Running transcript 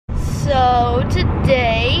So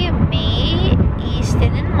today, me,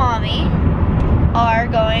 Easton, and Mommy are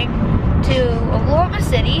going to Oklahoma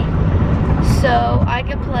City so I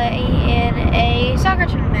can play in a soccer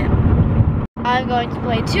tournament. I'm going to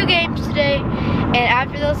play 2 games today, and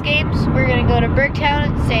after those games, we're going to go to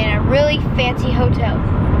Bricktown and stay in a really fancy hotel.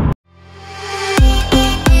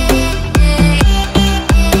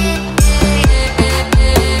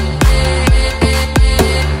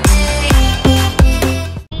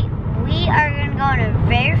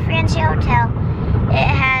 Hotel. It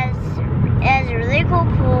has a really cool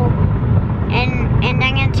pool, and I'm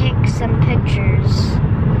gonna take some pictures,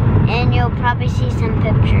 and you'll probably see some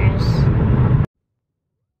pictures.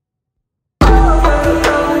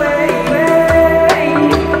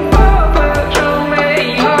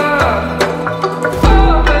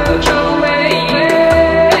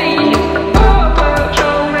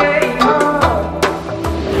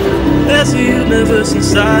 There's a universe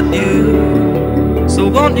inside you. So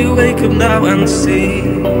won't you wake up now and see?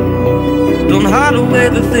 Don't hide away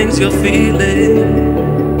the things you're feeling.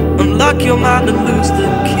 Unlock your mind and lose the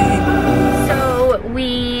key. So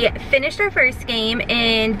we finished our first game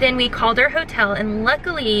and then we called our hotel, and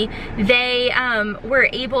luckily they were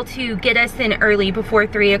able to get us in early before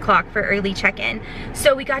 3 o'clock for early check-in.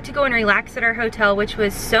 So we got to go and relax at our hotel, which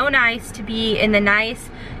was so nice to be in the nice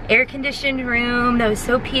air-conditioned room that was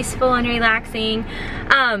so peaceful and relaxing.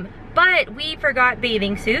 But we forgot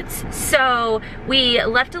bathing suits, so we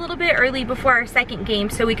left a little bit early before our second game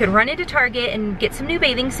so we could run into Target and get some new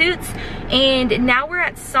bathing suits. And now we're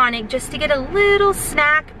at Sonic just to get a little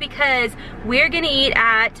snack because we're gonna eat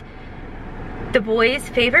at the boys'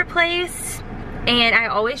 favorite place. And I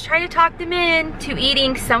always try to talk them in to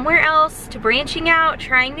eating somewhere else, to branching out,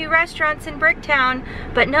 trying new restaurants in Bricktown,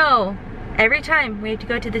 but no, every time we have to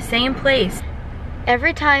go to the same place.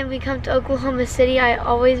 Every time we come to Oklahoma City, I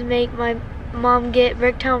always make my mom get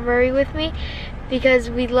Bricktown Murray with me because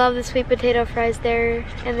we love the sweet potato fries there,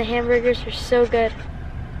 and the hamburgers are so good.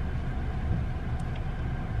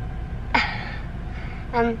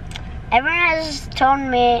 Everyone has told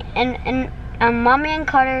me, and Mommy and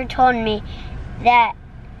Carter told me that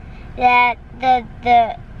the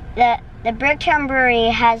Bricktown Brewery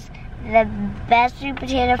has the best sweet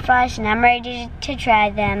potato fries, and I'm ready to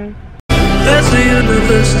try them. There's a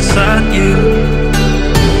universe inside you.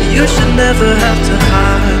 You should never have to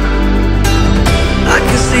hide. I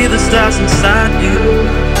can see the stars inside you.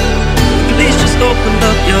 Please just open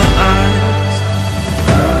up your eyes.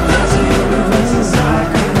 There's a universe inside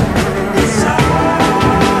you. There's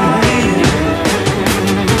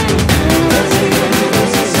a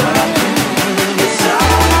universe inside you.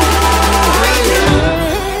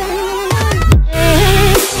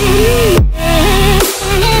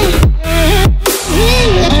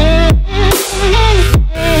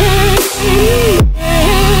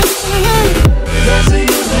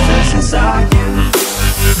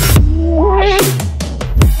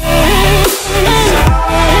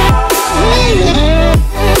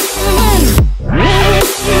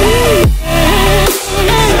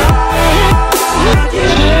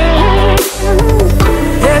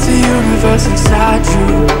 Inside you,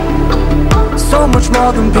 so much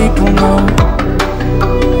more than people know.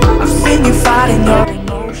 I've seen you fighting your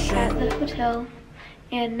emotion. At the hotel,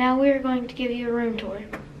 and now we are going to give you a room tour.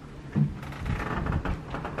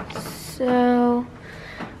 So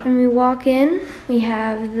when we walk in, we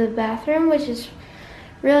have the bathroom, which is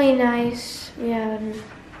really nice. We have a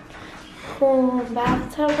full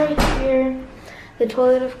bathtub right here. The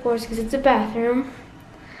toilet, of course, because it's a bathroom.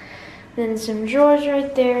 Then some drawers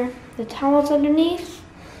right there, the towels underneath,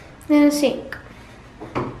 and a sink.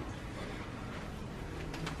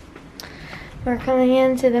 We're coming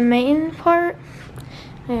into the main part.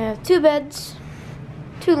 We have 2 beds,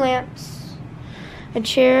 2 lamps, a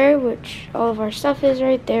chair, which all of our stuff is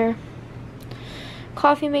right there,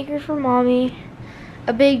 coffee maker for Mommy,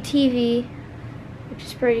 a big TV, which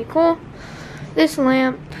is pretty cool, this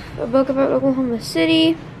lamp, a book about Oklahoma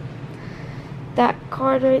City, that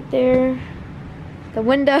card right there, the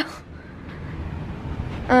window,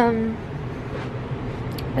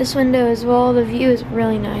 this window as well. The view is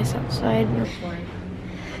really nice outside.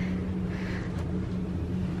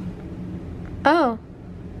 Oh,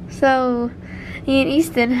 so me and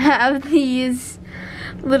Easton have these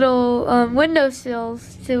little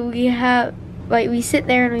windowsills, so we sit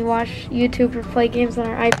there and we watch YouTube or play games on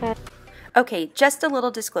our iPad. Okay, just a little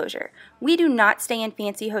disclosure. We do not stay in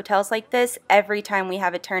fancy hotels like this every time we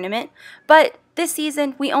have a tournament, but this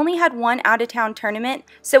season we only had one out-of-town tournament,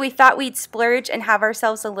 so we thought we'd splurge and have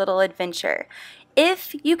ourselves a little adventure.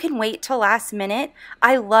 If you can wait till last minute,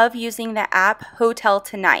 I love using the app Hotel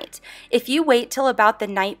Tonight. If you wait till about the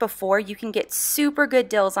night before, you can get super good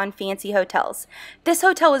deals on fancy hotels. This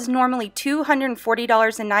hotel is normally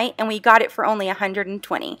 $240 a night, and we got it for only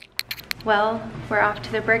 $120. Well, we're off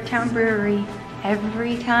to the Bricktown Brewery.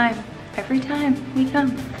 Every time we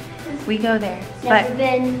come, we go there. Never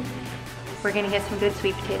been. We're gonna get some good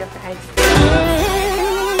sweet potato fries.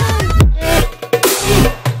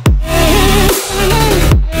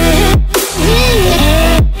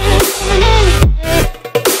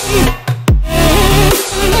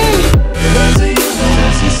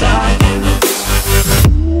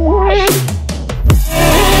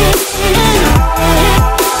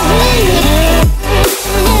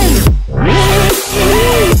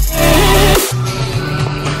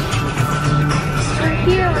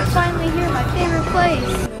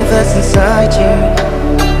 That's inside you.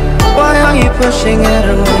 Why are you pushing it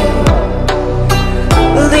away?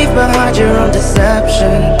 Leave behind your own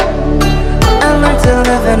deception and learn to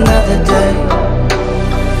live another day.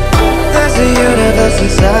 There's a universe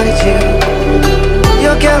inside you,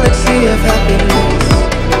 your galaxy of happiness.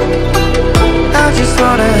 I just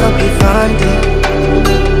wanna help you find it.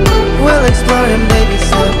 We'll explore in baby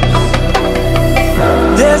steps.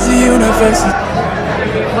 There's a universe.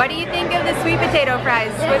 What do you think of the sweet potato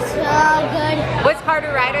fries? They're so good. What's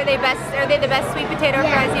Carter right? Are they the best sweet potato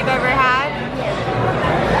fries you've ever had?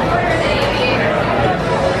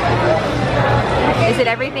 Is it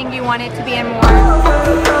everything you want it to be and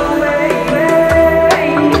more?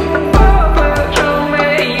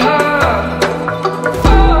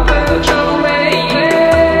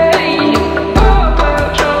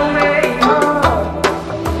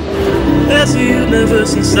 There's a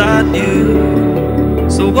universe inside you,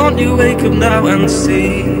 so won't you wake up now and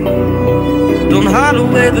see? Don't hide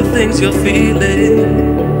away the things you're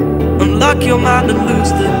feeling. Unlock your mind and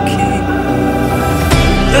lose the key.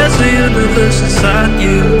 There's a universe inside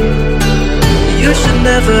you, you should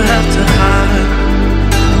never have to hide.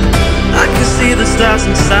 I can see the stars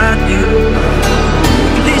inside you.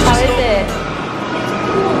 Please How just is it?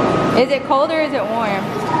 Is it cold or is it warm?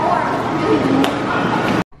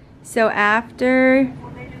 So after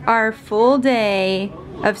our full day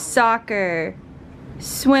of soccer,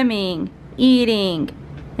 swimming, eating,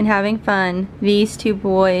 and having fun, these two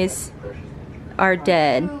boys are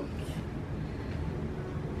dead.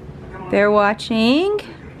 They're watching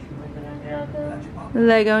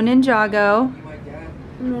Lego Ninjago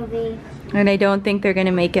Movie. and I don't think they're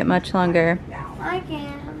gonna make it much longer. I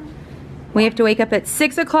can. We have to wake up at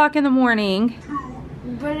 6 o'clock in the morning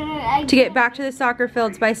But I to get back to the soccer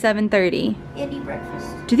fields by 7:30. can't eat breakfast.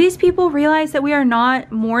 Do these people realize that we are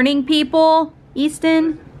not morning people,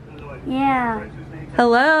 Easton? Yeah.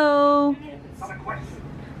 Hello?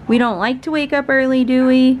 We don't like to wake up early, do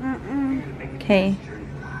we? Mm-mm. Okay.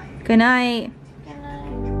 Good night.